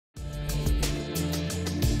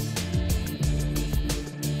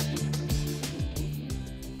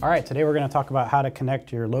All right, today we're going to talk about how to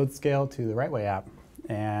connect your load scale to the RightWay app.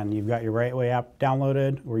 And you've got your RightWay app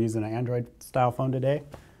downloaded. We're using an Android style phone today.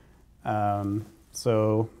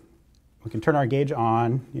 So we can turn our gauge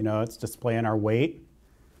on. You know, it's displaying our weight.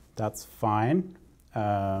 That's fine.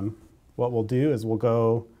 What we'll do is we'll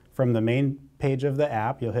go from the main page of the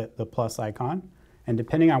app. You'll hit the plus icon. And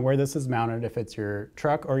depending on where this is mounted, if it's your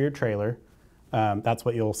truck or your trailer, that's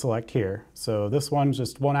what you'll select here. So this one's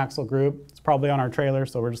just one axle group. It's probably on our trailer,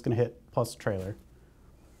 so we're just going to hit plus trailer.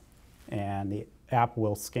 And the app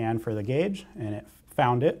will scan for the gauge, and it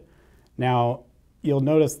found it. Now, you'll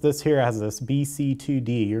notice this here has this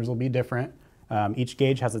BC2D. Yours will be different. Each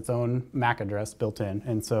gauge has its own MAC address built in.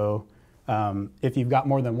 And so if you've got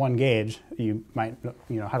more than one gauge, you might,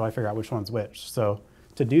 how do I figure out which one's which? So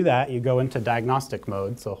to do that, you go into diagnostic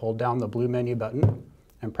mode. So hold down the blue menu button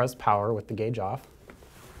and press power with the gauge off,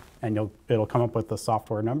 and it'll come up with the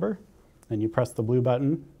software number. Then you press the blue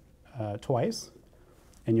button twice,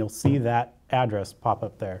 and you'll see that address pop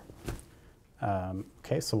up there.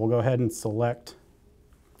 Okay, so we'll go ahead and select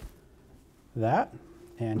that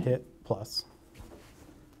and hit plus.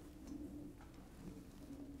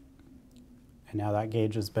 And now that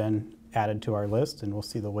gauge has been added to our list, and we'll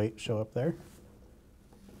see the weight show up there.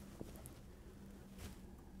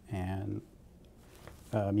 And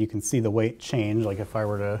you can see the weight change, like if I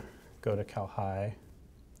were to go to Cal High,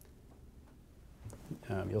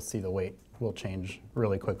 you'll see the weight will change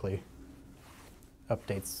really quickly.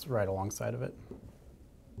 Updates right alongside of it.